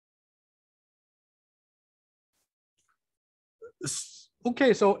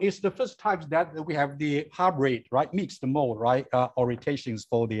Okay, so it's the first time that we have the hybrid, right, mixed mode, right, orientations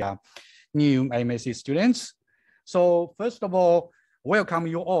for the new MSc students. So first of all, welcome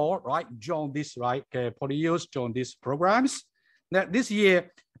you all, right, join this, right, PolyUs, join these programs. Now this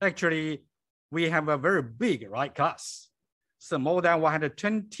year, actually, we have a very big, right, class. So more than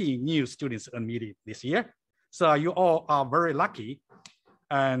 120 new students admitted this year. So you all are very lucky.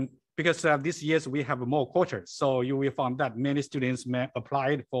 And because this year we have more quarters, so you will find that many students may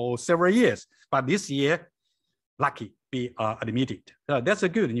apply for several years, but this year, lucky be admitted. That's a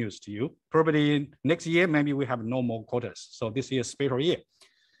good news to you. Probably next year, maybe we have no more quarters. So this year is special year.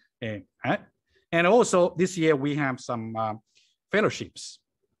 And also this year we have some fellowships.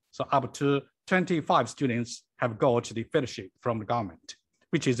 So up to 25 students have got the fellowship from the government,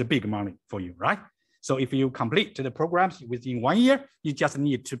 which is a big money for you, right? So if you complete the programs within 1 year, you just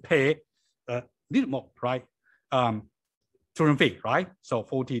need to pay a little more, right? Tuition fee, right? So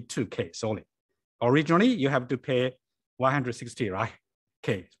 42K solely. Originally, you have to pay 160, right?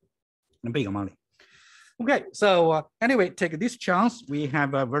 K, big money. Okay, so anyway, take this chance. We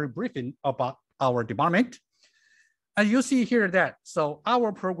have a very briefing about our department. And you see here that, so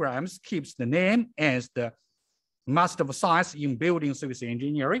our programs keeps the name as the Master of Science in Building Service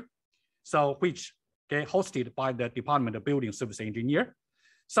Engineering. So which hosted by the Department of Building Service Engineer.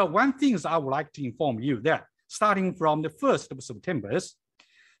 So one thing I would like to inform you that starting from the 1st of September,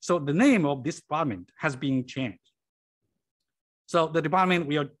 so the name of this department has been changed. So the department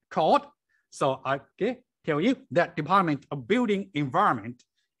we are called, so I tell you that Department of Building Environment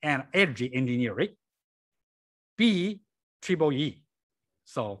and Energy Engineering, BEEE.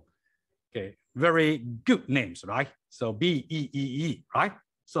 So very good names, right? So BEEE, right?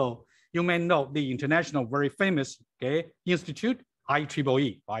 So you may know the international very famous institute,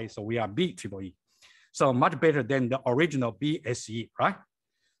 IEEE, right? So we are BEEE. So much better than the original BSE, right?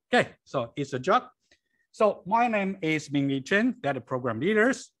 Okay, so it's a job. So my name is Mingli Chen, that the program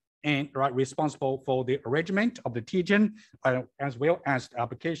leaders and responsible for the arrangement of the teaching as well as the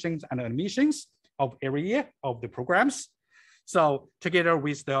applications and admissions of every year of the programs. So together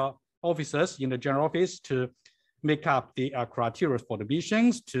with the officers in the general office to make up the criteria for the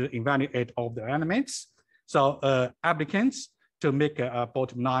admissions, to evaluate all the elements. So applicants to make a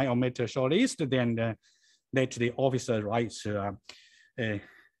bottom line or meta shortlist, then let the officer to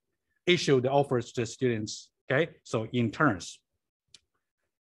issue the offers to students. Okay, so interns.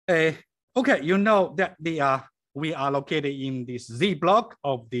 Okay, you know that we are located in this Z block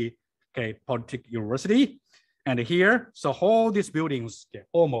of the Polytechnic University, and here, so all these buildings,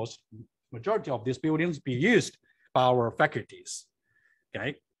 almost majority of these buildings be used by our faculties.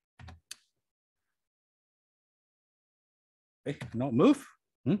 Okay. No move.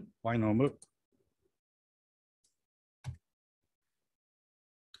 Why no move?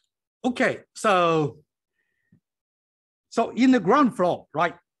 Okay, so in the ground floor,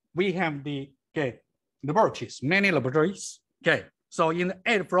 right, we have the laboratories, many laboratories. Okay, so in the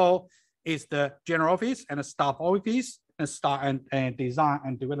 8th floor is the general office and the staff office and start and design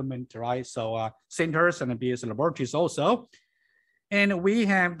and development, right? So centers and BS laboratories also. And we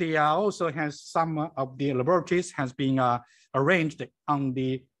have the also has some of the laboratories has been arranged on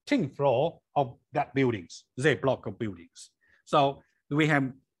the 10th floor of that buildings, Z block of buildings. So we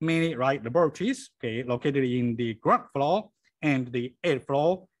have many laboratories located in the ground floor and the 8th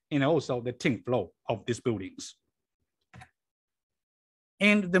floor and also the 10th floor of these buildings.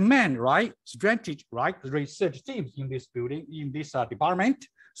 And the main strategic research teams in this building, in this department.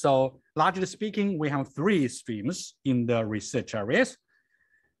 So largely speaking, we have 3 streams in the research areas.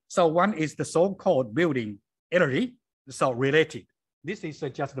 So one is the so-called building energy, so related. This is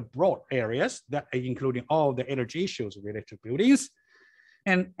just the broad areas that are including all the energy issues related to buildings.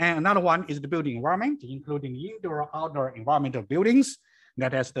 And another one is the building environment, including indoor, outdoor environmental buildings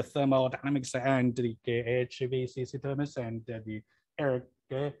that has the thermodynamics and the HVAC systems and the air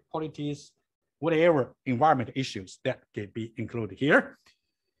qualities, whatever environment issues that can be included here.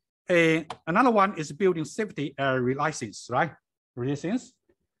 Another one is building safety relicense, right? Relicense.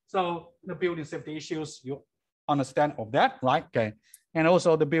 So the building safety issues, you understand of that, right? Okay. And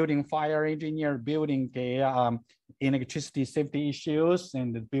also the building fire engineer, building electricity safety issues,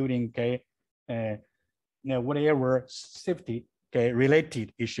 and the building whatever safety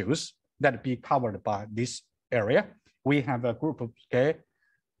related issues that be covered by this area. We have a group of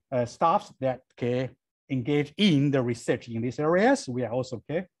staffs that engage in the research in these areas. We are also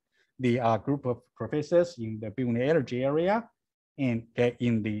the group of professors in the building energy area and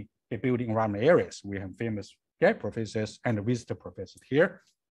in the building environment areas. We have famous professors and visitor professors here.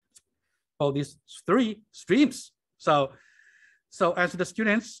 So these 3 streams. So So as the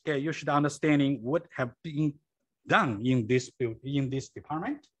students, you should understanding what have been done in this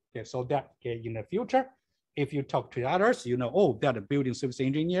department. So that in the future, if you talk to others, you know, oh, that a building service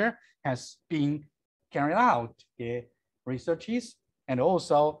engineer has been carrying out researches and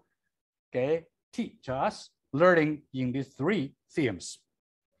also teach us learning in these 3 themes.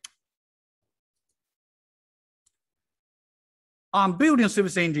 On building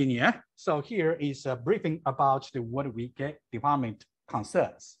service engineer, so here is a briefing about what we get department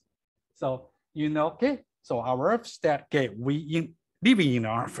concerns. So you know, so our office that we living in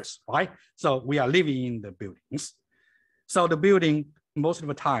our office, right? So we are living in the buildings. So the building most of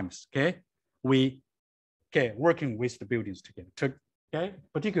the times, we working with the buildings together,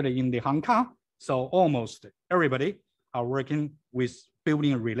 particularly in the Hong Kong. So almost everybody are working with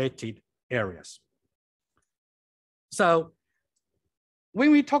building related areas. So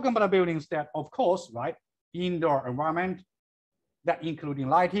when we talk about buildings, that of course, right, indoor environment, that including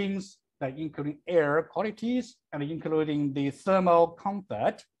lightings, that including air qualities, and including the thermal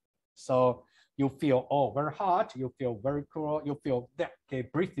comfort. So you feel, oh, very hot, you feel very cool, you feel that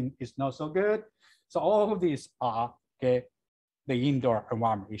breathing is not so good. So all of these are the indoor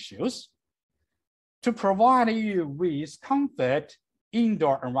environment issues. To provide you with comfort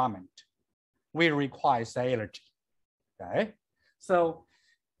indoor environment, we require energy. So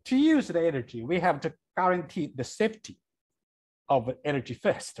to use the energy, we have to guarantee the safety of energy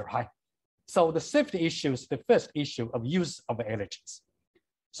first, right? So the safety issue is the first issue of use of energies.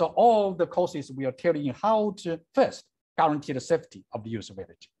 So all the courses we are telling you how to first guarantee the safety of the use of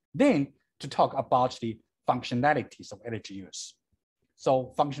energy. Then to talk about the functionalities of energy use.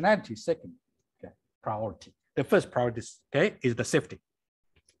 So functionality second priority. The first priority is the safety.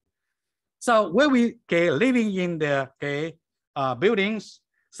 So when we living in the buildings,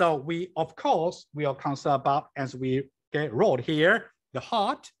 so we of course we are concerned about, as we wrote here, the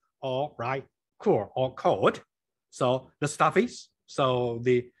hot or cool or cold. So the stuff is, so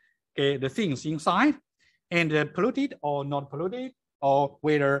the things inside, and polluted or not polluted, or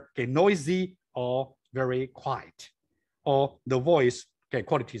whether noisy or very quiet, or the voice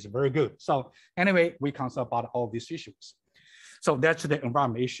quality is very good. So anyway, we concern about all these issues. So that's the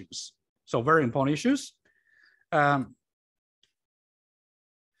environment issues. So very important issues. And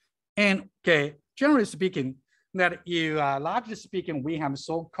generally speaking, that largely speaking, we have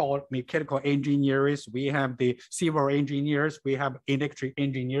so-called mechanical engineers, we have the civil engineers, we have electric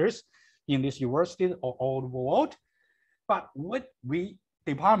engineers in this university or all the world. But what we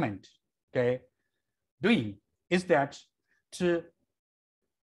department doing is that to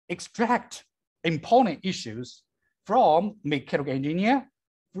extract important issues from mechanical engineer,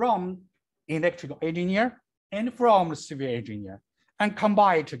 from electrical engineer, and from civil engineer, and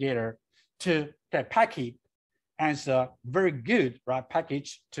combine together to package as a very good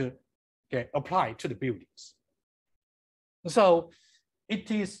package to apply to the buildings. So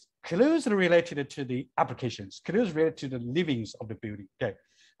it is closely related to the applications, closely related to the livings of the building,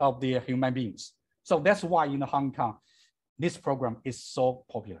 of the human beings. So that's why in Hong Kong, this program is so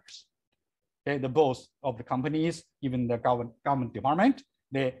popular. The both of the companies, even the government department,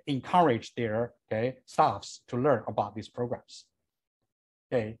 they encourage their staffs to learn about these programs.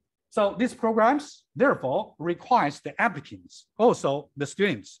 So these programs, therefore, requires the applicants, also the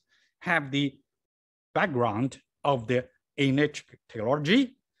students, have the background of the electric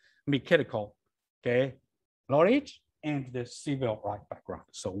technology, mechanical knowledge, and the civil background.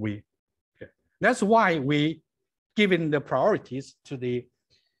 So that's why we given the priorities to the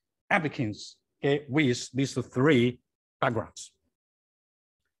applicants with these 3 backgrounds.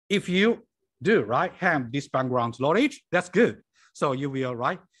 If you do have this background knowledge, that's good. So you will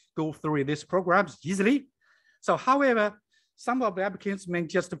go through these programs easily. So however, some of the applicants may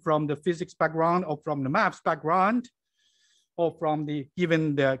just from the physics background or from the maths background or from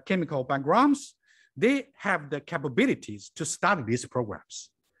even the chemical backgrounds, they have the capabilities to study these programs.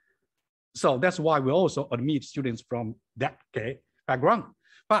 So that's why we also admit students from that background.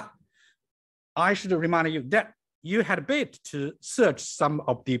 But I should remind you that you had better to search some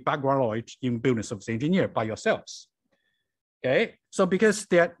of the background knowledge in building service engineer by yourselves. So because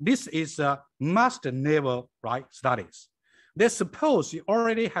this is a master level studies. They suppose you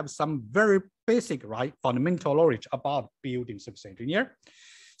already have some very basic fundamental knowledge about building service engineer.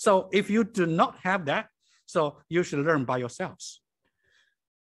 So if you do not have that, so you should learn by yourselves.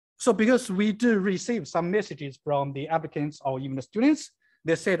 So because we do receive some messages from the applicants or even the students,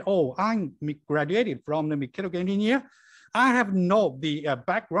 they said, oh, I'm graduated from the mechanical engineer. I have no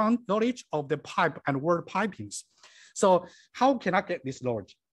background knowledge of the pipe and water pipings. So how can I get this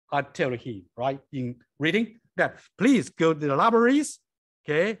knowledge? I tell him, in reading, that please go to the libraries,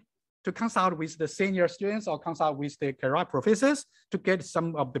 okay, to consult with the senior students or consult with the career professors to get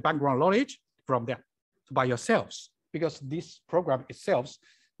some of the background knowledge from them by yourselves, because this program itself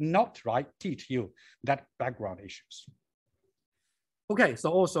not teach you that background issues. Okay,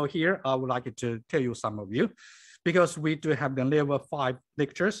 so also here, I would like to tell you some of you, because we do have the level 5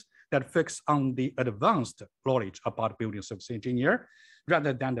 lectures that focus on the advanced knowledge about building service engineer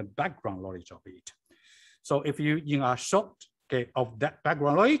rather than the background knowledge of it. So if you in a short of that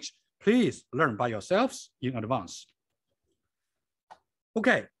background knowledge, please learn by yourselves in advance.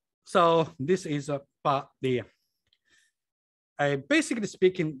 Okay, so this is about the basically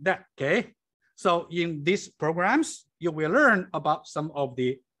speaking that, okay, so in these programs, you will learn about some of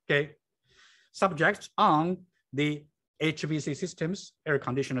the subjects on the HVAC systems, air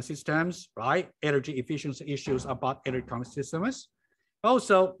conditioner systems, right? Energy efficiency issues about air conditioner systems.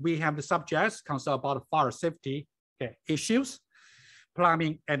 Also, we have the subjects concerned about fire safety issues,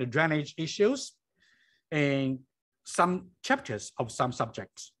 plumbing and drainage issues, and some chapters of some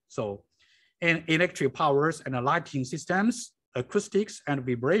subjects. So, in electric powers and lighting systems, acoustics and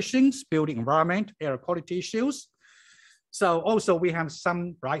vibrations, building environment, air quality issues. So also we have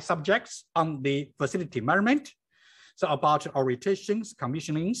some subjects on the facility management. So about orientations,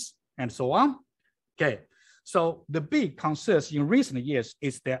 commissionings, and so on. Okay, so the big concerns in recent years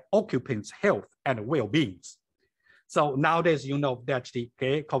is the occupants' health and well-being. So nowadays, you know that the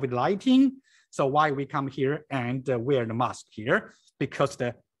COVID-19, so why we come here and wear the mask here, because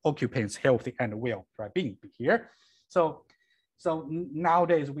the occupants' health and well-being here. So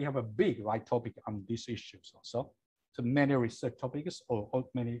nowadays we have a big topic on these issues also. So many research topics or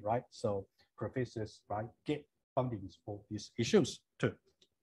many so professors get fundings for these issues too.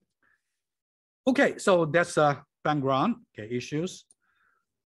 Okay, so that's background issues.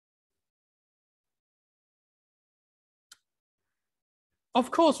 Of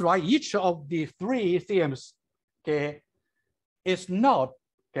course, each of the 3 themes is not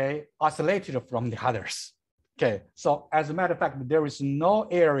isolated from the others. Okay, so as a matter of fact, there is no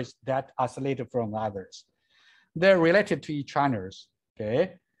areas that are isolated from others. They're related to each other.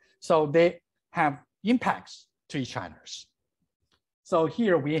 Okay, so they have impacts to each other. So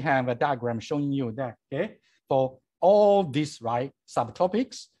here we have a diagram showing you that for all these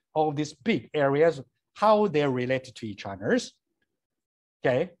subtopics, all these big areas, how they're related to each other.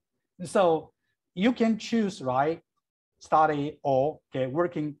 Okay, so you can choose study or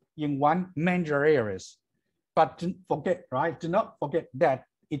working in one major areas. But do not forget that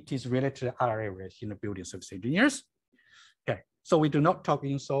it is related to other areas in the building service engineers. Okay, so we do not talk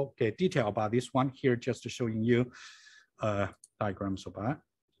in so detail about this one here, just showing you diagrams about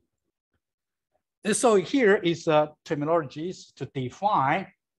it. So here is terminologies to define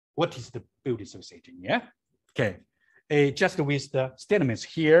what is the building service engineer. Okay, just with the statements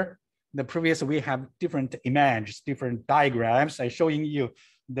here. The previous we have different images, different diagrams showing you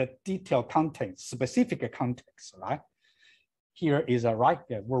the detailed content, specific context, Here is a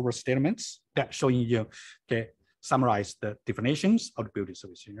verbal statements that showing you summarize the definitions of the building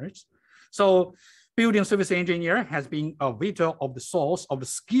service engineers. So building service engineer has been a vital of the source of the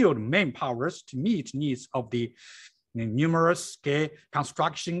skilled manpowers to meet needs of the numerous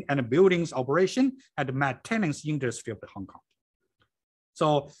construction and buildings operation and maintenance industry of Hong Kong.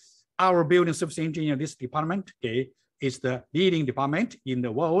 So our building service engineer, this department is the leading department in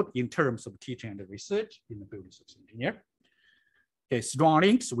the world in terms of teaching and research in the building service engineer. Strong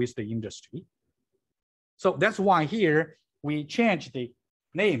links with the industry. So that's why here we change the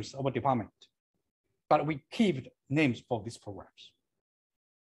names of a department, but we keep names for these programs.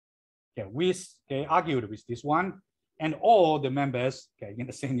 We argued with this one, and all the members in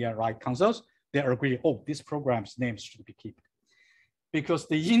the senior councils, they agree, oh, this program's names should be kept. Because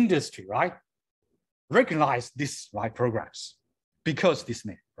the industry, recognize these programs because this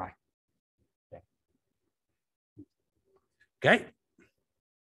name, Okay.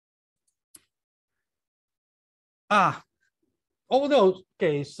 Although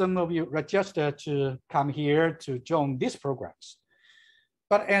some of you registered to come here to join these programs,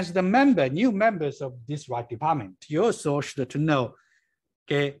 but as the new members of this department, you also should to know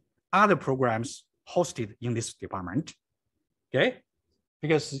other programs hosted in this department.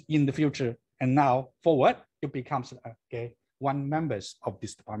 Because in the future and now forward, it becomes one members of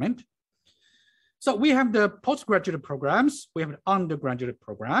this department. So we have the postgraduate programs, we have the undergraduate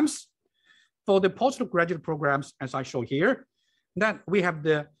programs. For the postgraduate programs, as I show here, then we have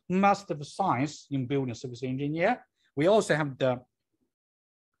the Master of Science in Building Service Engineer. We also have the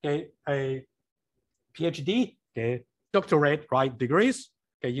a PhD, doctorate degrees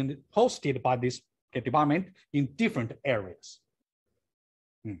hosted by this department in different areas.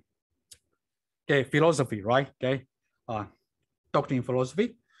 Okay, philosophy, right? Okay, doctor in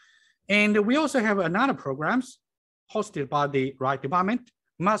philosophy. And we also have another programs hosted by the right department,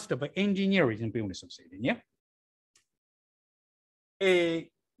 Master of Engineering in Business Subsidy. Yeah.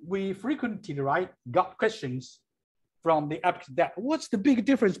 We frequently, right, got questions from the applicant that what's the big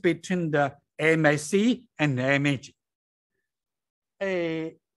difference between the MSc and the MAG?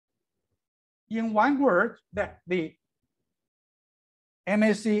 In one word, that the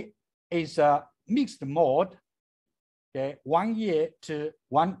MSc is a mixed mode, okay, 1 year to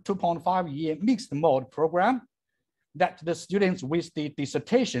 2.5 year mixed mode program that the students with the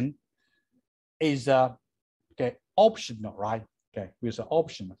dissertation is okay, optional, right? Okay, with an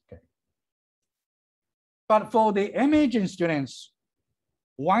optional. Okay. But for the MAG students,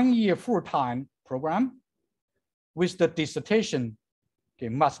 1 year full-time program with the dissertation, okay,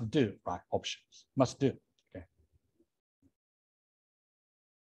 must do, right? Options, must do. Okay.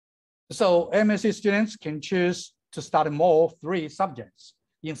 So MSc students can choose to study more 3 subjects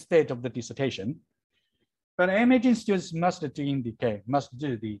instead of the dissertation. But MAG students must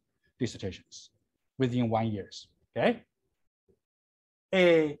do the dissertations within 1 year. Okay.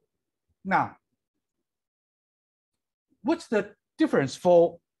 Now, what's the difference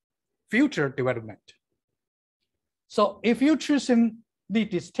for future development? So if you're choosing the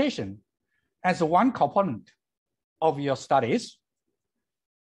dissertation as one component of your studies,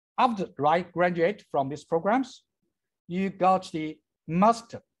 after graduate from these programs, you got the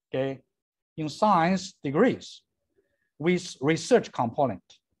master, okay, in science degrees with research component.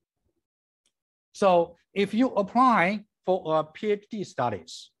 So if you apply for a PhD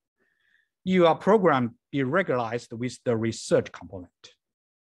studies, your program be regularized with the research component.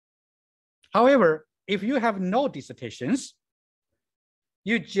 However, if you have no dissertations,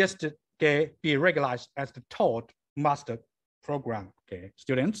 you just be regularized as the taught master program, okay,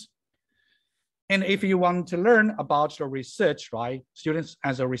 students. And if you want to learn about the research, right, students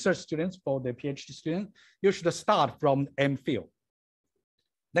as a research students for the PhD student, you should start from MPhil.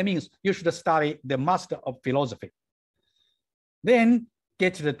 That means you should study the Master of Philosophy. Then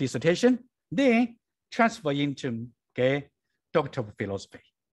get the dissertation, then transfer into, okay, Doctor of Philosophy.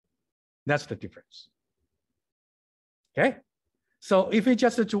 That's the difference. Okay. So if you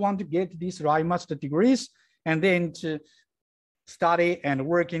just want to get these right master degrees and then to study and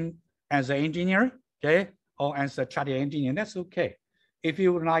working as an engineer, okay, or as a chartered engineer, that's okay. If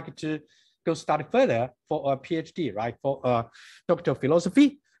you would like to go study further for a PhD, right, for a Doctor of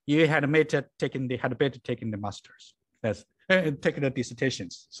Philosophy, you had better taking the masters. That's taking the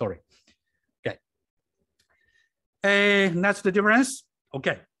dissertations. Sorry. Okay. That's the difference.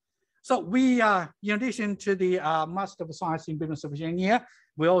 Okay. So we, in addition to the Master of Science in Business Engineering,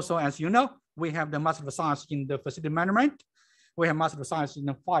 we also, as you know, we have the Master of Science in the Facility Management. We have Master of Science in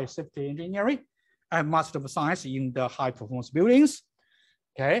the Fire Safety Engineering, and Master of Science in the High Performance Buildings.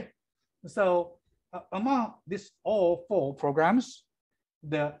 Okay. So among these all 4 programs,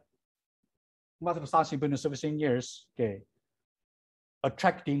 the Master of Science in Business Service Engineers, okay,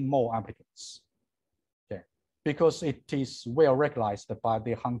 attracting more applicants. Okay, because it is well recognized by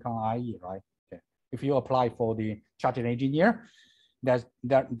the Hong Kong IE, right? Okay. If you apply for the chartered engineer,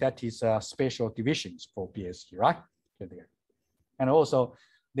 that is special divisions for BSE, right? Okay. And also,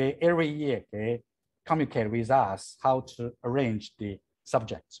 they every year they communicate with us how to arrange the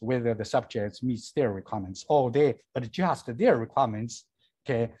subjects, whether the subjects meet their requirements or they adjust their requirements,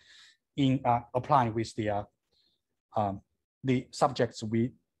 okay, in applying with the subjects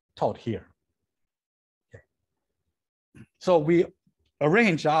we taught here. Okay. So we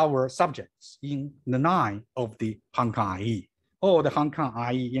arrange our subjects in the 9 of the Hong Kong IE, or the Hong Kong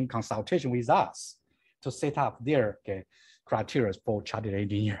IE in consultation with us to set up their, okay, criteria for chartered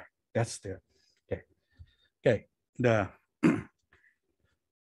engineer. That's the, okay. Okay. The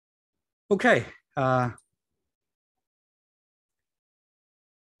okay.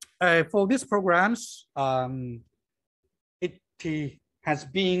 For these programs, it has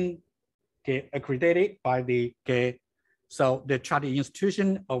been, okay, accredited by the, okay, so the Chartered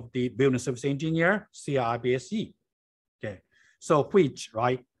Institution of the Building Service Engineer, MScBSE. Okay, so which,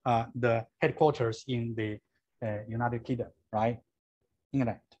 right, the headquarters in the United Kingdom, right,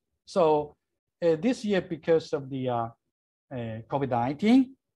 England. So this year, because of the COVID-19,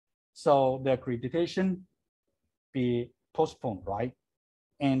 so the accreditation be postponed, right?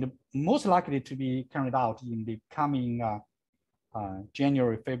 And most likely to be carried out in the coming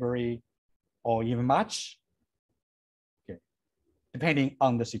January, February, or even March, okay, depending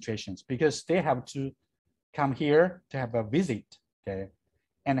on the situations, because they have to come here to have a visit, okay,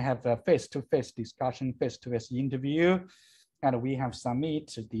 and have a face-to-face discussion, face-to-face interview, and we have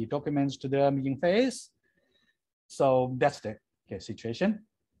submit the documents to them in phase. So that's the situation.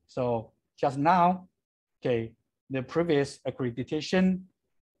 So just now, the previous accreditation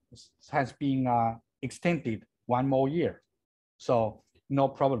has been extended 1 more year. So no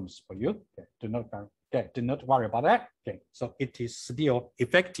problems for you. Do not worry about that. So it is still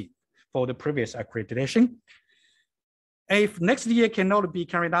effective for the previous accreditation. If next year cannot be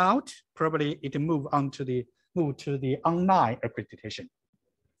carried out, probably it move to the online accreditation.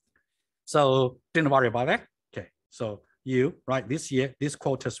 So don't worry about that. So you, right, this year, this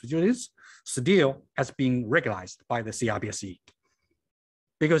quarter students still has been regularized by the CRBSE.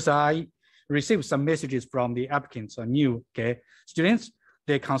 Because I received some messages from the applicants or new students,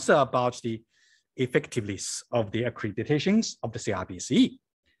 they're concerned about the effectiveness of the accreditations of the CRBSE.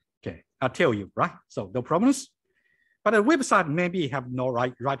 I'll tell you, right? So no problems. But the website maybe have no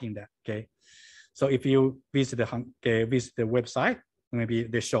writing that. So if you visit the website, maybe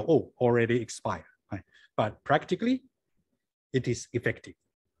they show, oh, already expired. Right? But practically, it is effective.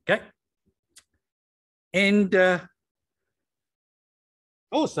 And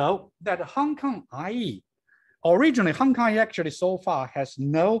also that Hong Kong IE, originally Hong Kong IE actually so far has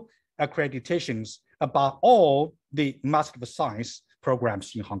no accreditations about all the Master of Science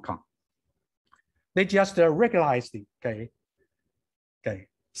programs in Hong Kong. They just regularized it,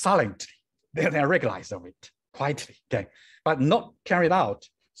 silently. They regularized of it quietly, but not carried out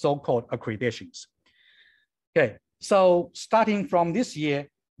so-called accreditations. So starting from this year,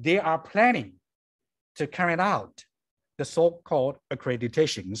 they are planning to carry out the so-called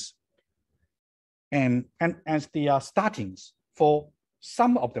accreditations and as the startings for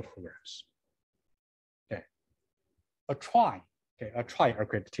some of the programs. A try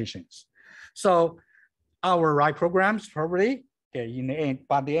accreditations. So our programs probably in the end,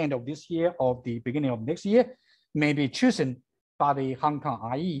 by the end of this year or the beginning of next year, may be chosen by the Hong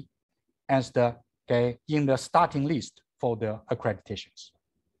Kong IE as the in the starting list for the accreditations.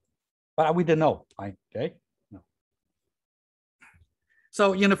 But we don't know, right? No.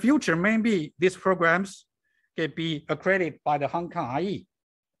 So in the future, maybe these programs can be accredited by the Hong Kong IE,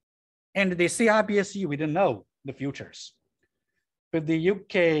 and the CRBSE, we don't know the futures. But the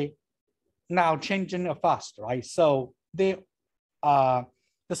UK now changing fast, right? So the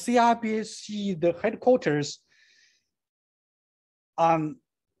CRBSE, the headquarters,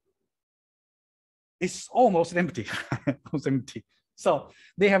 it's almost empty, almost empty. So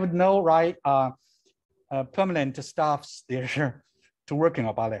they have no permanent staffs there to working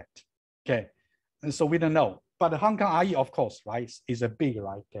about that. And so we don't know. But the Hong Kong IE, of course, right, is a big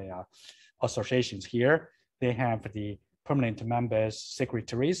associations here. They have the permanent members,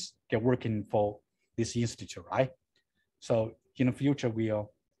 secretaries, working for this institute, right? So in the future,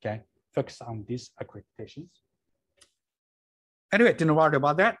 we'll focus on these accreditations. Anyway, don't worry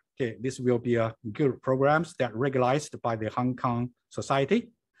about that. This will be a good programs that regularized by the Hong Kong Society.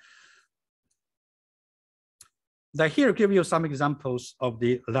 Here give you some examples of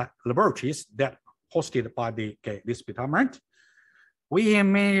the laboratories that hosted by the this department. We have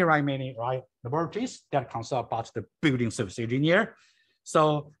many laboratories that concern about the building service engineer.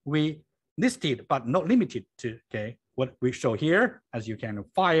 So we listed, but not limited to what we show here, as you can,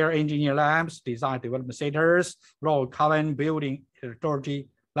 fire engineer labs, design development centers, low carbon building electrology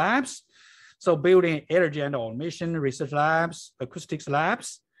labs. So building energy and automation research labs, acoustics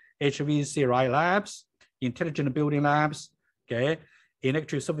labs, HVAC labs, intelligent building labs,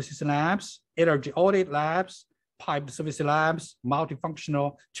 electric services labs, energy audit labs, pipe service labs,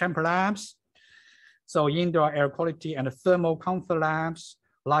 multifunctional chamber labs. So indoor air quality and thermal comfort labs,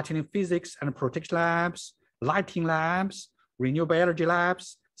 lighting physics and protection labs, lighting labs, renewable energy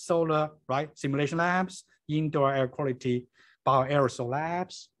labs, solar simulation labs, indoor air quality, bioaerosol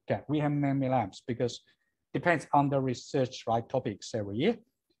labs. We have many labs because depends on the research topics every year.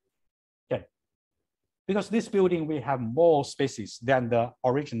 Because this building, we have more spaces than the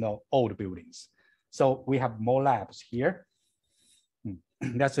original old buildings. So we have more labs here.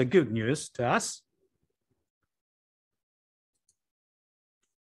 That's a good news to us.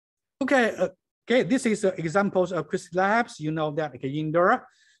 This is examples of acoustic labs. You know that indoor.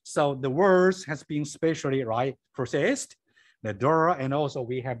 So the walls has been specially processed, the door, and also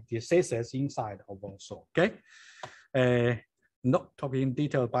we have the sensors inside of also. Not talking in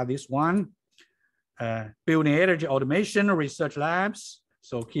detail about this one. Building energy automation research labs.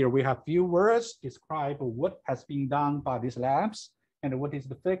 So here we have few words describe what has been done by these labs and what is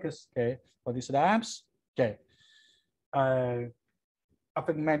the focus for these labs. I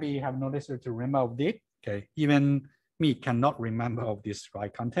think maybe you have no necessary to remove it. Even me cannot remember of these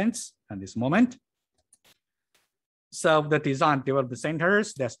right contents at this moment. So the design development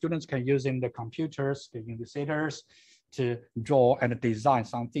centers that students can use in the computers, in the centers to draw and design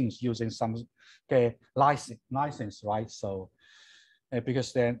some things using some license, right? So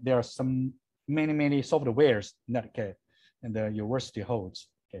because there are some many softwares that and the university holds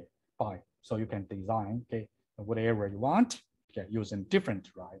by, so you can design whatever you want using different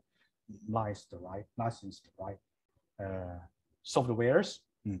licensed softwares.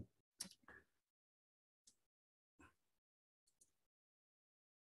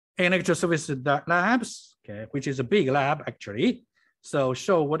 Electrical services labs, which is a big lab actually. So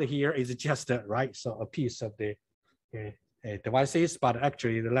show what here is just so a piece of the devices, but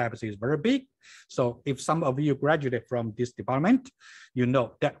actually the lab is very big. So if some of you graduated from this department, you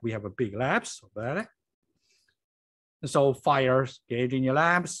know that we have a big labs. So fire engineer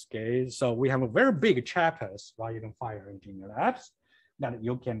labs. So we have a very big chapters in fire engineer labs that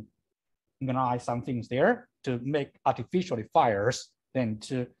you can organize some things there to make artificially fires, then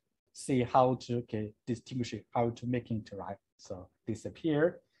to see how to distinguish it, how to make it right. So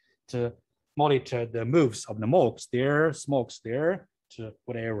disappear, to monitor the moves of the smokes there, to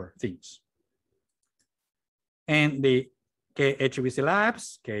whatever things. And the HVAC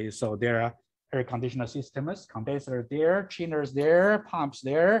labs, so there are air conditioner systems, condenser there, chillers there, pumps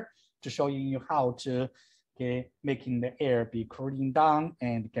there, to show you how to making the air be cooling down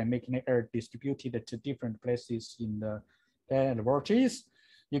and making the air distributed to different places in the laboratories.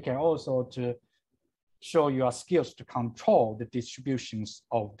 You can also to show your skills to control the distributions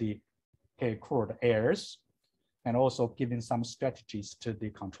of the cooled airs, and also giving some strategies to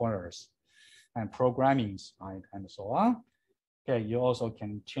the controllers and programmings, and so on. You also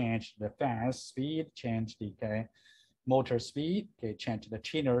can change the fan speed, change the motor speed, change the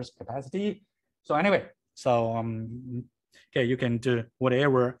chiller's capacity. So anyway, so you can do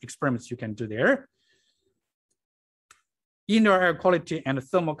whatever experiments you can do there. Indoor air quality and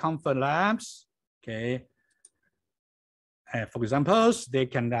thermal comfort labs. For example, they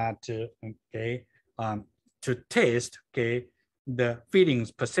can to test the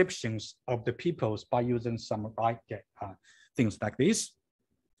feelings, perceptions of the peoples by using some things like this.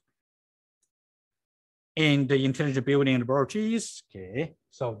 In the intelligent building laboratories,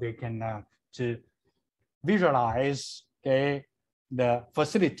 so they can to visualize the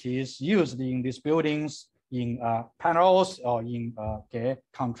facilities used in these buildings in panels or in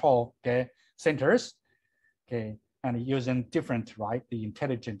control centers, and using different the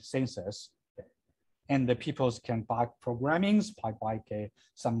intelligent sensors, and the peoples can buy programmings by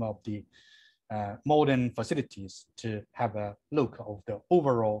some of the modern facilities to have a look of the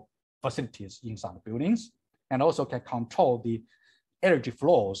overall facilities inside the buildings, and also can control the energy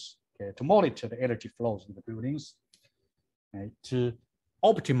flows, to monitor the energy flows in the buildings, to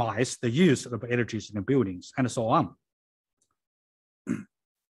optimize the use of energies in the buildings, and so on.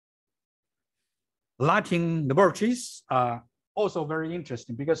 Lighting laboratories are also very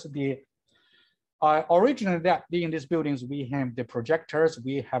interesting because the originally that in these buildings, we have the projectors,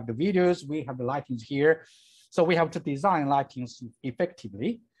 we have the videos, we have the lightings here. So we have to design lightings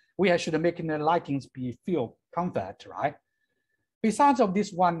effectively. We should make the lightings feel comfort, right? Besides of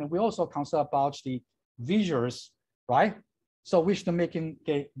this one, we also concern about the visuals, right? So we should make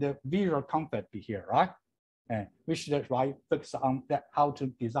the visual comfort be here, right? And we should focus on that, how to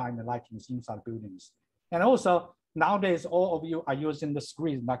design the lightings inside buildings. And also nowadays, all of you are using the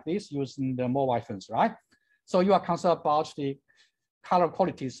screen like this, using the mobile phones, right? So you are concerned about the color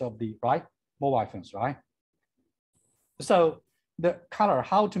qualities of the mobile phones, right? So the color,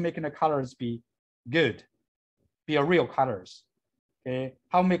 how to make the colors be good, be a real colors.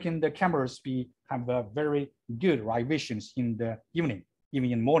 How making the cameras have a very good visions in the evening,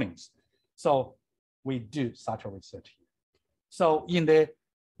 even in mornings. So we do such a research here. So in the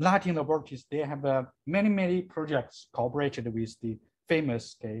lighting laboratories, they have many projects cooperated with the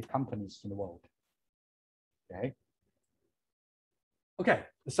famous companies in the world. Okay,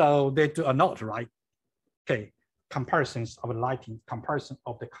 so they do a lot, right? Comparisons of lighting, comparison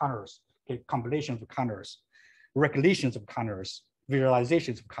of the colors, combinations of colors, regulations of colors,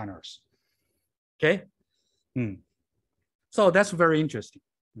 visualizations of colors. So that's very interesting.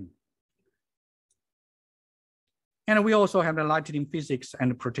 And we also have the lighting physics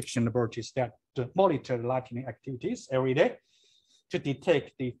and protection laboratories that monitor the lighting activities every day to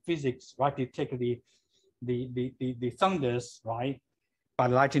detect the physics, detect the thunders, by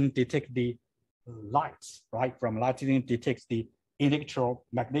lighting detect the lights, from lighting detects the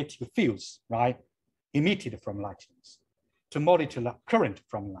electromagnetic fields, emitted from lightnings, to monitor the current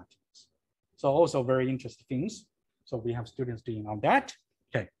from lightnings. So also very interesting things. So we have students doing on that.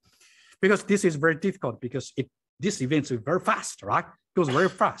 Okay, because this is very difficult because this event is very fast, right? Goes very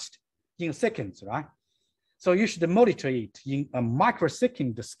fast in seconds, right? So you should monitor it in a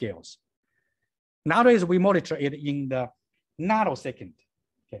microsecond scales. Nowadays we monitor it in the nanosecond,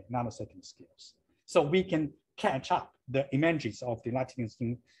 okay, nanosecond scales. So we can catch up the images of the lightning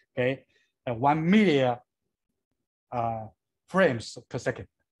in, okay, 1 million frames per second,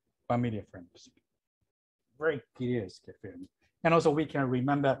 1 million frames per second. Very clear. And also we can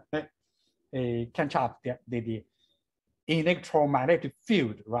remember catch up the electromagnetic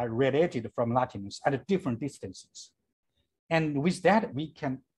field, right, radiated from lightning at different distances. And with that, we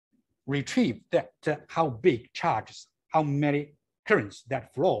can retrieve that how big charges, how many currents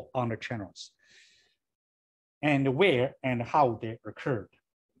that flow on the channels, and where and how they occurred.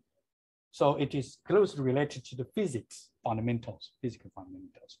 So it is closely related to the physical fundamentals,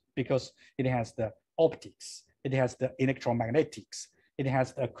 because it has the optics, it has the electromagnetics, it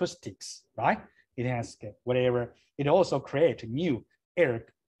has the acoustics, right? It has whatever. It also creates new air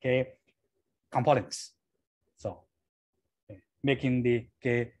components. So making the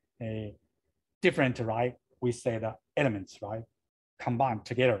different, right? We say the elements, right? Combined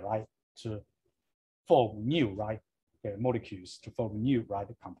together, right? To form new, right? Molecules to form new, right?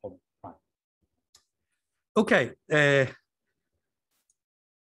 Component, right? Okay.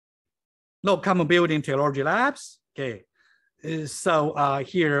 Low common building technology labs. Okay. So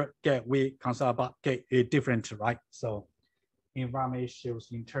here, we consider about different, right? So environment issues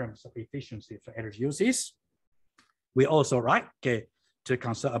in terms of efficiency for energy uses. We also, right, to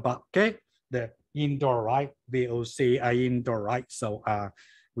consider about the indoor, right? VOC indoor, right? So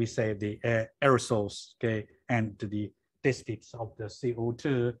we say the aerosols, and the density of the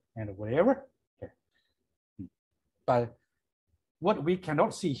CO2 and whatever. But what we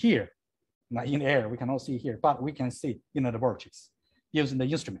cannot see here, in the air, we cannot see here, but we can see in the laboratories using the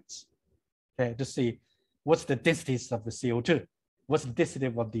instruments, to see what's the densities of the CO2, what's the density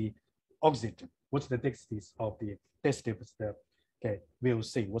of the oxygen, what's the densities of the density of the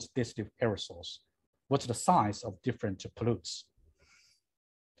VOC, what's the density of aerosols, what's the size of different pollutants.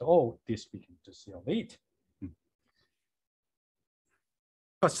 So all this we can just see of it.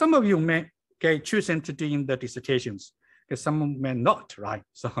 But some of you may choosing to do in the dissertations. Some may not, right?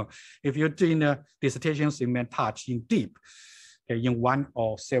 So if you're doing the dissertations, you may touch in deep in one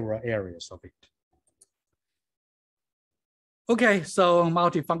or several areas of it. Okay, so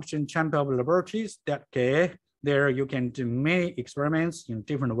multifunction chamber laboratories that there you can do many experiments in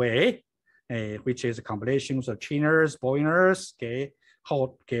different way, which is combinations of chillers, boilers,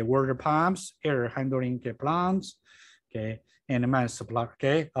 hot water pumps, air handling plants, and mass supply,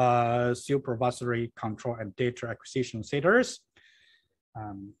 supervisory control and data acquisition centers.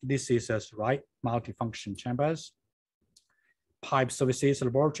 This is as right multifunction chambers, pipe services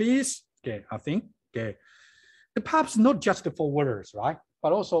laboratories. I think the pipes not just for waters, right,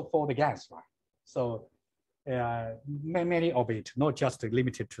 but also for the gas, right? So many of it, not just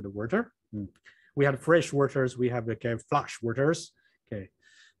limited to the water. We have fresh waters, we have flash waters.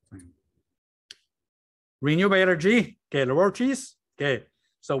 Renewable energy, laboratories.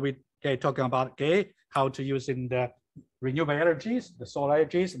 So we talking about how to use in the renewable energies, the solar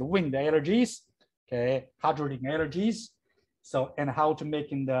energies, the wind energies, hydrogen energies. So and how to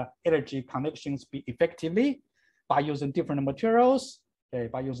make in the energy connections be effectively by using different materials,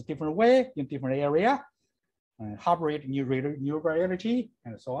 by using different way in different area, hybrid renewable energy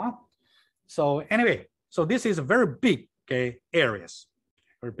and so on. So anyway, so this is a very big areas.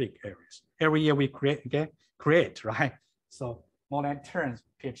 Very big areas. Every year we create, right? So more than 10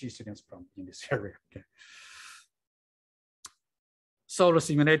 PhD students from in this area. Solar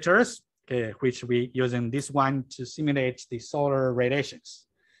simulators, which we using this one to simulate the solar radiations.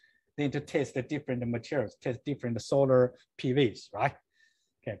 Then to test the different materials, test different solar PVs, right?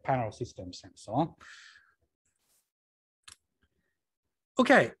 Panel systems and so on.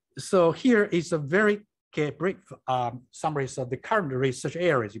 Okay, so here is a very brief summaries of the current research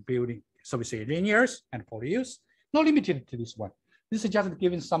areas building service engineers and polyuse, not limited to this one. This is just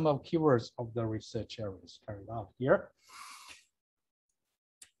giving some of keywords of the research areas carried out here.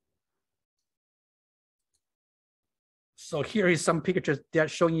 So here is some pictures that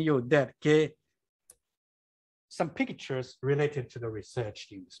showing you that some pictures related to the research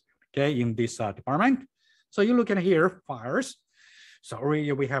in this, in this department. So you look at here, fires. So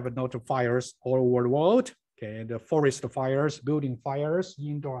already we have a note of fires all over the world. The forest fires, building fires,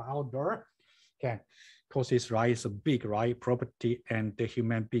 indoor, outdoor. Causes, right, is a big, right, property and the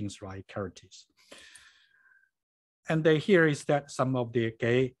human beings, right, characters. And here is that some of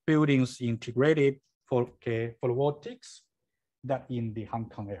the buildings integrated photovoltaics that in the Hong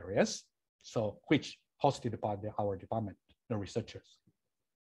Kong areas, so which hosted by our department, the researchers.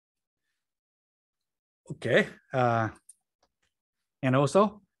 Okay, and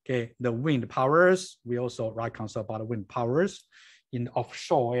also, okay, the wind powers, we also write concept about the wind powers. In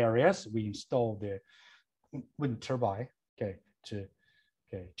offshore areas, we install the wind turbine, okay, to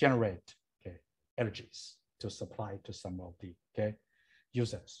generate energies to supply to some of the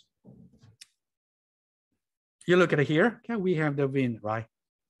users. You look at it here, okay, we have the wind, right,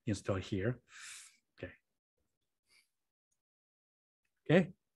 installed here.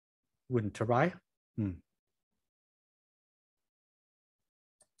 Okay, wind turbine.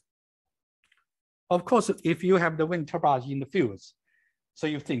 Of course, if you have the wind turbine in the fields, so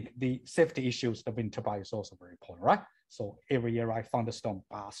you think the safety issues, the wind turbine is also very important, right? So every year I found the storm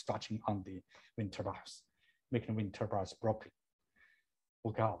starting on the wind turbines, making wind turbines broken,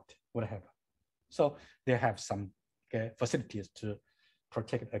 work out, whatever. So they have some facilities to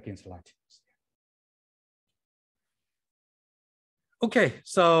protect against lightning. Okay,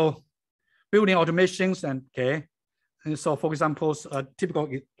 so building automations and so for example, a typical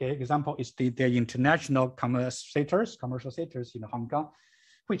example is the international commercial centers in Hong Kong,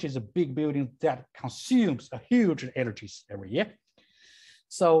 which is a big building that consumes a huge energies every year.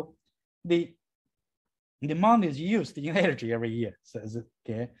 So the money is used in energy every year. So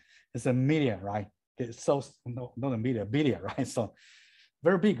it's a million, right? So not a million, billion, right? So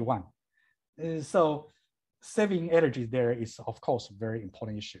very big one. So saving energy there is, of course, very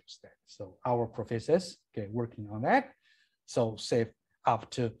important issues there. So our professors working on that. So save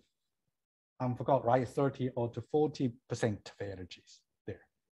up to, I forgot, right, 30 or to 40% of energies there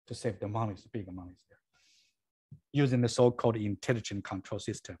to save the monies, big monies there, using the so-called intelligent control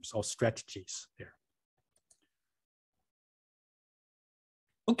systems or strategies there.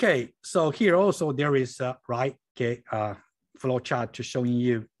 Okay, so here also there is a flow chart to showing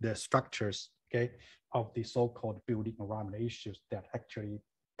you the structures of the so-called building environment issues that actually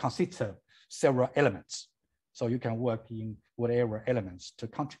consist of several elements. So you can work in whatever elements to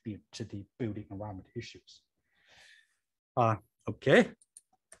contribute to the building environment issues. Okay.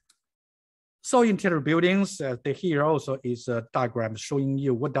 So intelligent buildings, here also is a diagram showing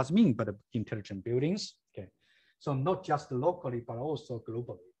you what does mean by the intelligent buildings. Okay. So not just locally, but also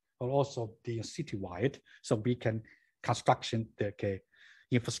globally, but also the citywide. So we can construction the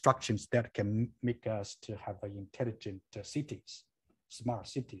infrastructures that can make us to have intelligent cities, smart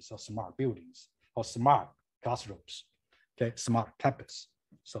cities or smart buildings or smart classrooms, smart campus.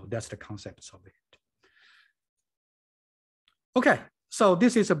 So that's the concept of it. Okay, so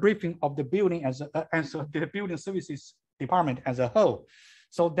this is a briefing of the building and so the building services department as a whole,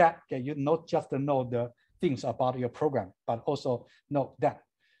 so that you not just know the things about your program, but also know that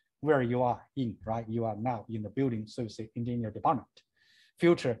where you are in, right? You are now in the building services engineer department.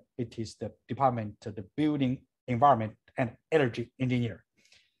 Future, it is the department of the building environment and energy engineer.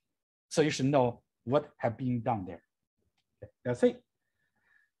 So you should know what have been done there. Okay, that's it.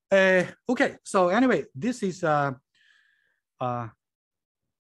 Okay, so anyway, this is a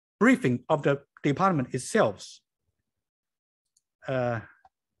briefing of the department itself.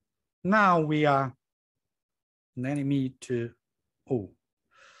 Now we are letting me to,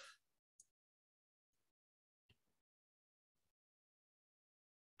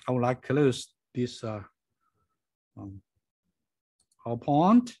 I would like to close this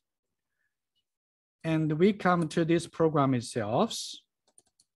PowerPoint. And we come to this program itself.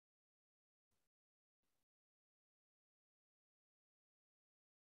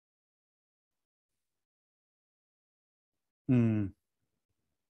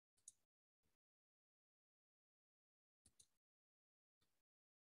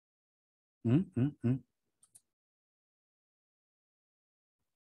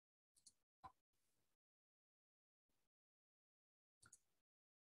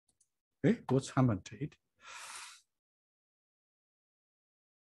 Okay, what's happened to it?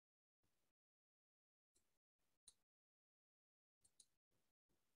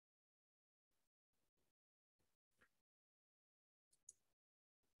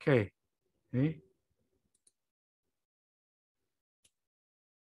 Okay.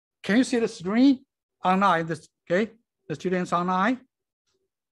 Can you see the screen online? The students online?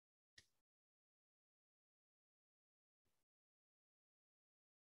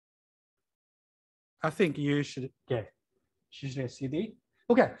 I think you should see the.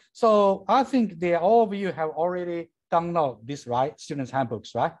 Okay, so I think all of you have already downloaded this, right? Students'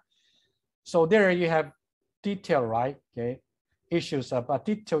 handbooks, right? So there you have detailed, right? Issues about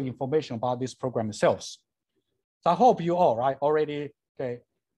detailed information about this program itself. So I hope you all, right, already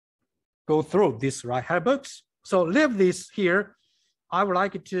go through this handbooks. So leave this here. I would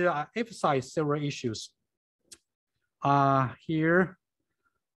like to emphasize several issues. Here,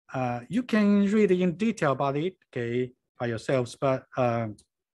 you can read in detail about it, okay, by yourselves, but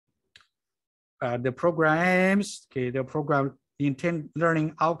the programs, okay, the program intended learning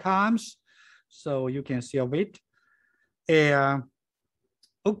outcomes, so you can see of it.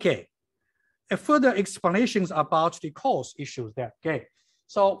 Okay, further explanations about the course issues there, okay.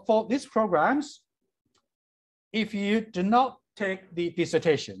 So for these programs, if you do not take the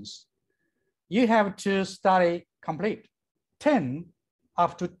dissertations, you have to study complete 10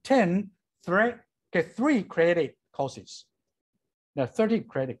 up to 10 3 credit courses. There are 30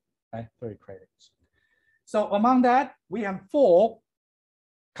 credit, right? 30 credits. So among that, we have 4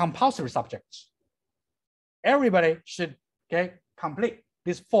 compulsory subjects. Everybody should complete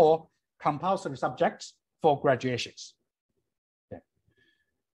these 4 compulsory subjects for graduations. Okay.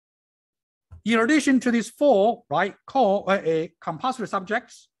 In addition to these 4 compulsory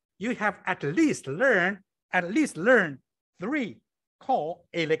subjects, you have at least learn 3 core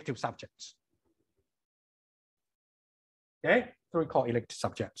elective subjects. Okay, 3 core elective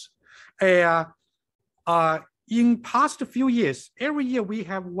subjects. In past few years, every year we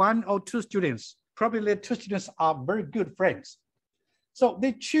have 1 or 2 students. Probably 2 students are very good friends. So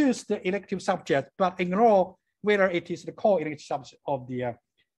they choose the elective subject, but ignore whether it is the core elective subject of the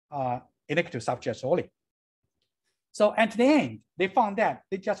elective subjects only. So at the end, they found that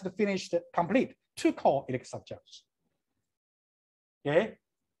they just finished complete 2 core elective subjects. Okay,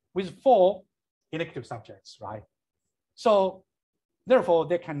 with 4 elective subjects, right? So therefore,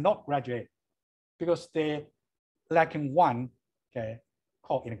 they cannot graduate because they lacking 1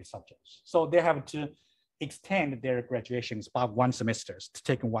 core elective subjects. So they have to extend their graduations by 1 semester to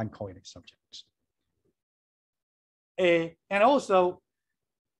take 1 core elective subject. And also,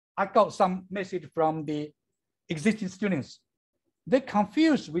 I got some message from the existing students. They're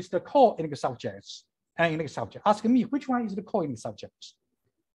confused with the core elective subjects and elective subject, asking me which one is the core elective subjects.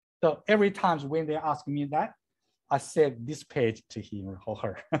 So every time when they ask me that, I said this page to him or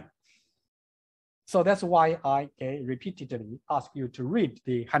her. So that's why I repeatedly ask you to read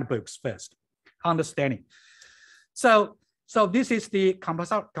the handbooks first, understanding. So this is the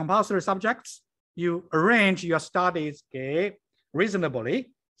compulsory subjects. You arrange your studies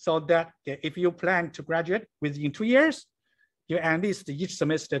reasonably so that if you plan to graduate within 2 years, you at least each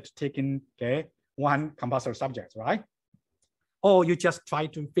semester to take in 1 compulsory subject, right? Or you just try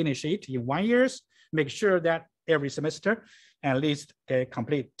to finish it in 1 year, make sure that every semester at least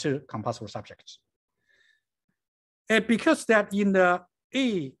complete 2 compulsory subjects. Because that in the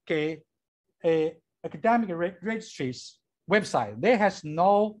academic registry's website, there has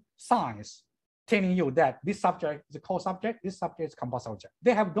no signs telling you that this subject is a core subject, this subject is compulsory subject.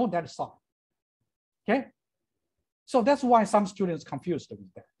 They have no that sign. Okay, so that's why some students confused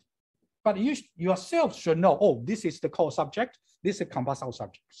with that. But you yourself should know, oh, this is the core subject, this is compulsory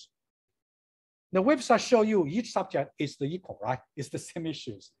subjects. The website show you each subject is the equal, right? It's the same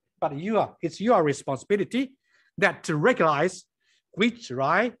issues, but it's your responsibility that to recognize which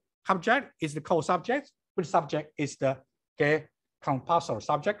subject is the core subject, which subject is the compulsory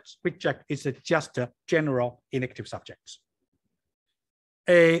subject, which is just a general elective subjects.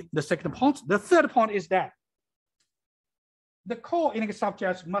 The second point. The third point is that the core elective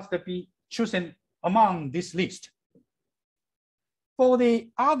subjects must be chosen among this list. For the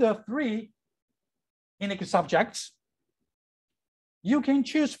other 3 elective subjects, you can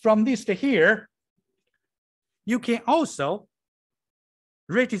choose from this here. You can also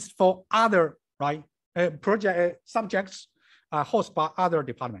register for other project subjects hosted by other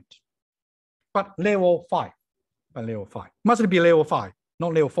department, but level 5. Must be level 5,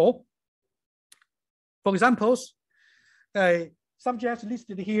 not level 4. For example, subjects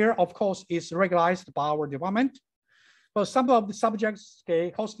listed here, of course, is regularized by our department. But some of the subjects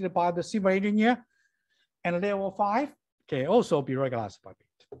hosted by the civil engineer and level 5 can also be regularized by it.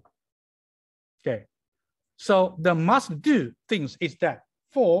 Okay, so the must-do things is that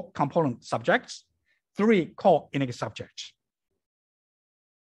 4 component subjects, 3 core elective subjects,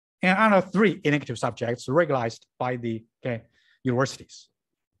 and other 3 elective subjects regularized by the universities.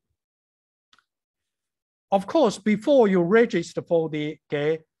 Of course, before you register for the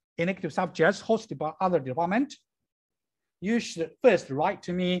elective subjects hosted by other department, you should first write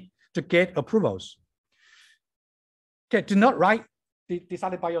to me to get approvals. Okay, do not write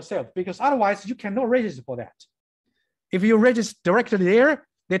decided by yourself, because otherwise you cannot register for that. If you register directly there,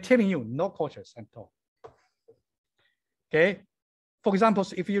 they're telling you no courses at all. Okay, for example,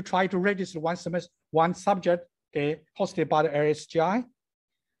 if you try to register one subject hosted by the LSGI,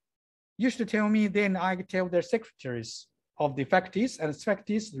 you should tell me, then I tell the secretaries of the faculties, and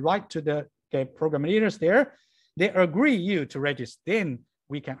faculties write to the program leaders there. They agree you to register, then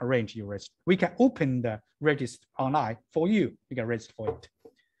we can arrange your register. We can open the register online for you. You can register for it.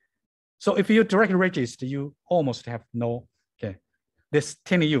 So if you directly register, you almost have no, this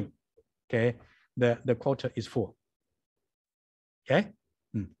telling you, the quota is full.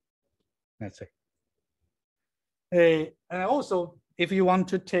 That's it. And also, if you want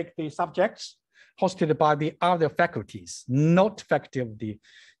to take the subjects hosted by the other faculties, not faculty of the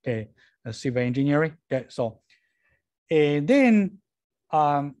civil engineering, so then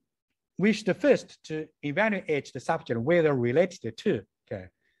we should first to evaluate the subject whether related to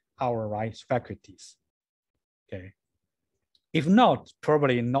our faculties. If not,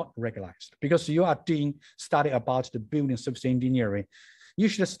 probably not regularized, because you are doing study about the building service engineering. You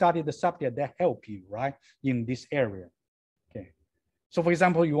should study the subject that help you, right, in this area. So for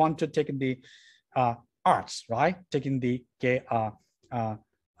example, you want to take the arts, right, taking the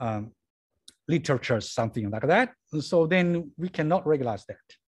literature, something like that. So then we cannot regularize that.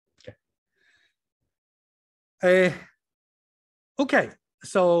 Okay.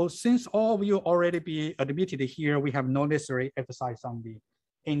 So since all of you already be admitted here, we have no necessary emphasis on the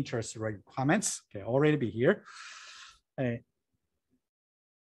interest rate requirements. Already be here.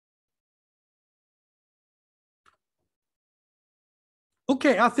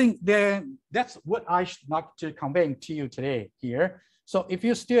 Okay, I think that's what I should like to convey to you today here. So if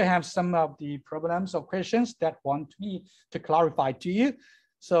you still have some of the problems or questions that want me to clarify to you,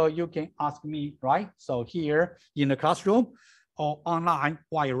 so you can ask me, right? So here in the classroom or online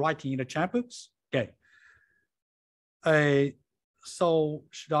while writing in the chat books. So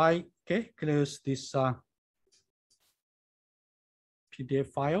should I close this PDF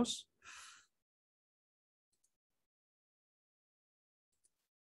files?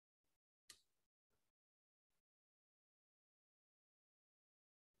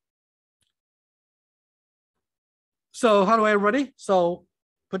 So how do I ready? So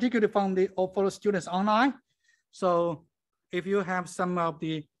particularly from the for the students online. So if you have some of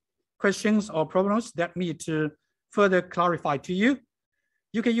the questions or problems that need to further clarify to you,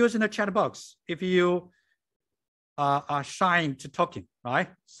 you can use in the chat box if you are shy to talking, right?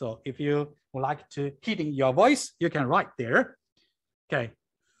 So if you would like to hidden your voice, you can write there.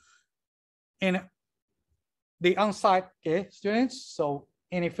 And the on-site students, so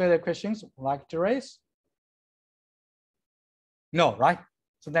any further questions would like to raise? No, right?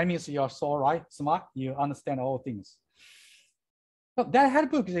 So that means you're so right, smart, you understand all things. So that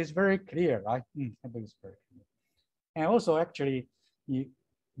handbook is very clear, right? Handbook is very clear. And also actually you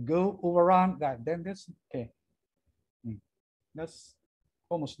go around that, then that's okay. That's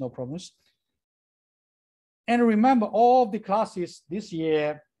almost no problems. And remember all the classes this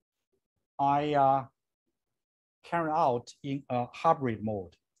year, I carry out in a hybrid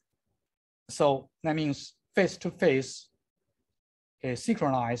mode. So that means face-to-face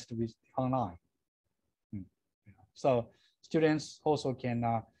synchronized with online. So students also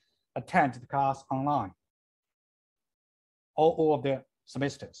can attend the class online all of the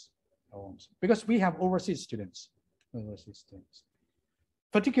semesters, because we have overseas students.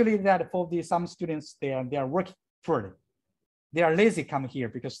 Particularly that for some students, they are working further. They are lazy come here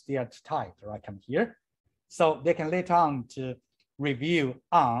because they are tired, right? Come here, so they can later on to review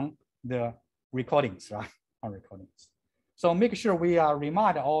on the recordings, right? On recordings. So make sure we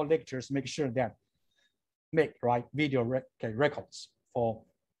remind all lecturers, make sure that make video records for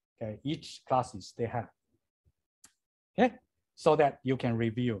each classes they have. So that you can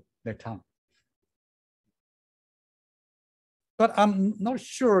review the time. But I'm not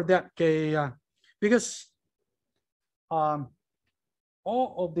sure that because all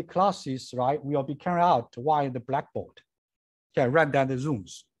of the classes will be carried out via the Blackboard, rather than the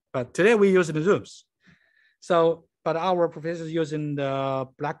Zooms. But today we use the Zooms. So, but our professors using the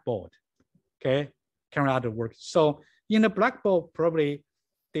Blackboard, carry out the work. So in the Blackboard, probably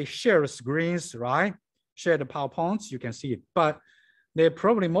they share screens, right? Share the PowerPoints, you can see it. But they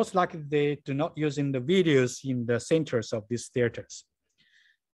probably most likely they do not using the videos in the centers of these theaters.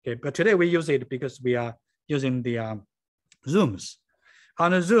 But today we use it because we are using the Zooms.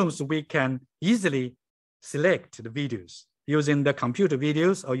 On the Zooms, we can easily select the videos using the computer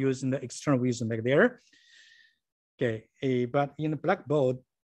videos or using the external videos like there. But in the Blackboard,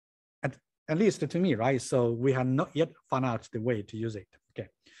 at least to me, right? So we have not yet found out the way to use it.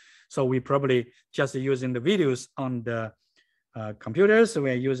 So we probably just using the videos on the computers. So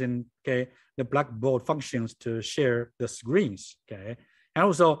we're using the Blackboard functions to share the screens. And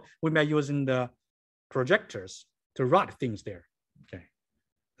also we may using the projectors to write things there.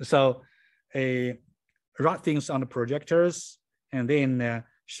 So write things on the projectors and then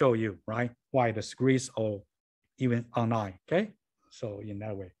show you, right, why the screens or even online, okay? So in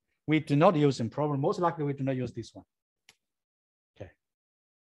that way, we do not use in problem. Most likely we do not use this one, okay?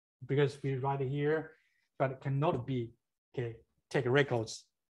 Because we write it here, but it cannot be, okay, take records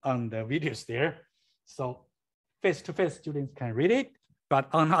on the videos there. So face-to-face students can read it,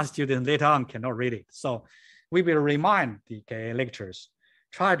 but online students later on cannot read it. So we will remind the lecturers,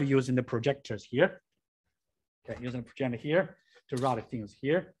 try to use in the projectors here. Okay, using the projector here to write things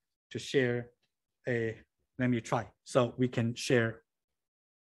here to share let me try. So we can share.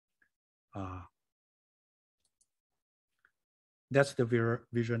 That's the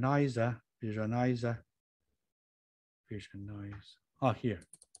visualizer. Oh, here.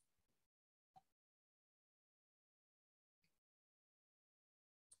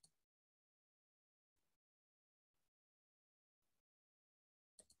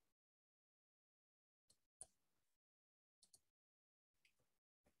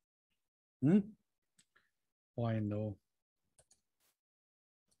 Why no?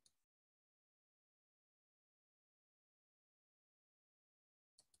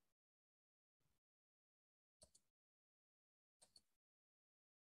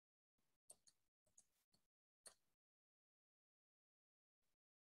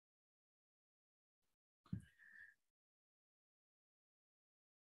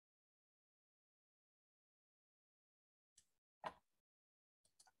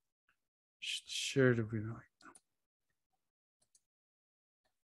 Share the video.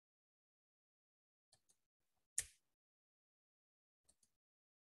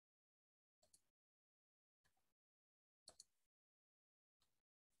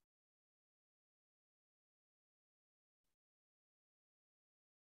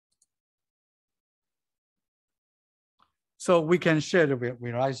 So we can share the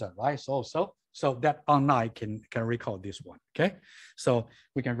visualizer, right? So that online can record this one, okay? So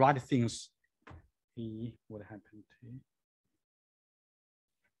we can write things. What happened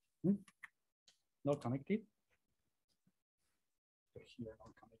to not connected? Here,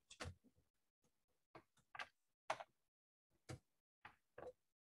 not connected.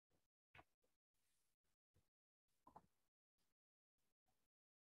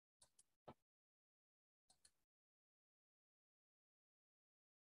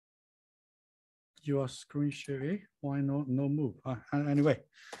 Your screen share, why no move? Anyway,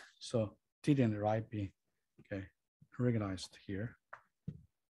 so didn't right be okay recognized here.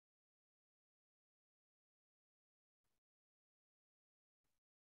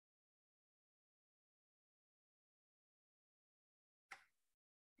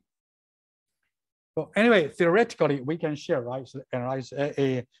 Well, anyway, theoretically we can share, right? So analyze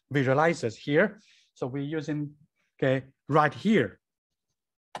a visualizers here. So we're using right here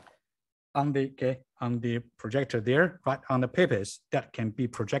on the projector there, right on the papers that can be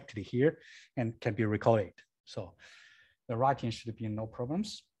projected here and can be recorded. So the writing should be no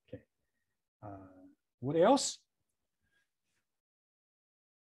problems. Okay. What else?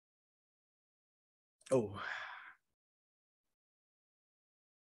 Oh.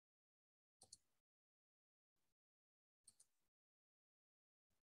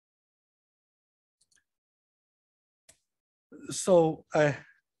 So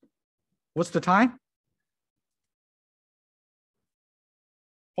what's the time?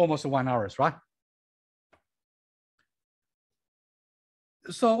 Almost 1 hour, right?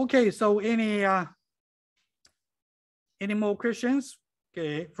 So okay, so any more questions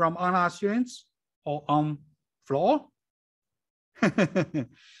from online students or on floor?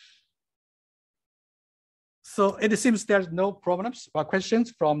 So it seems there's no problems or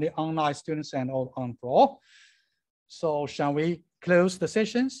questions from the online students and all on floor. So shall we close the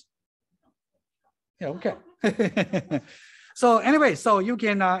sessions? Yeah, okay. So anyway, so you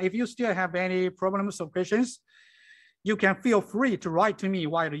can, if you still have any problems or questions, you can feel free to write to me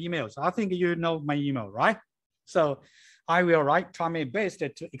via the emails. I think you know my email, right? So I will try my best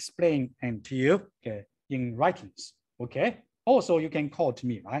to explain and to you in writings, okay? Also, you can call to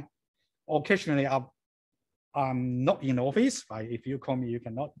me, right? Occasionally, I'm not in the office, right? If you call me, you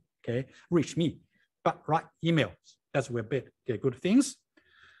cannot reach me, but write emails. That's a bit good things.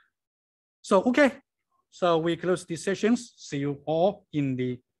 So, okay. So we close these sessions. See you all in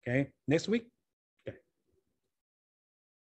the next week.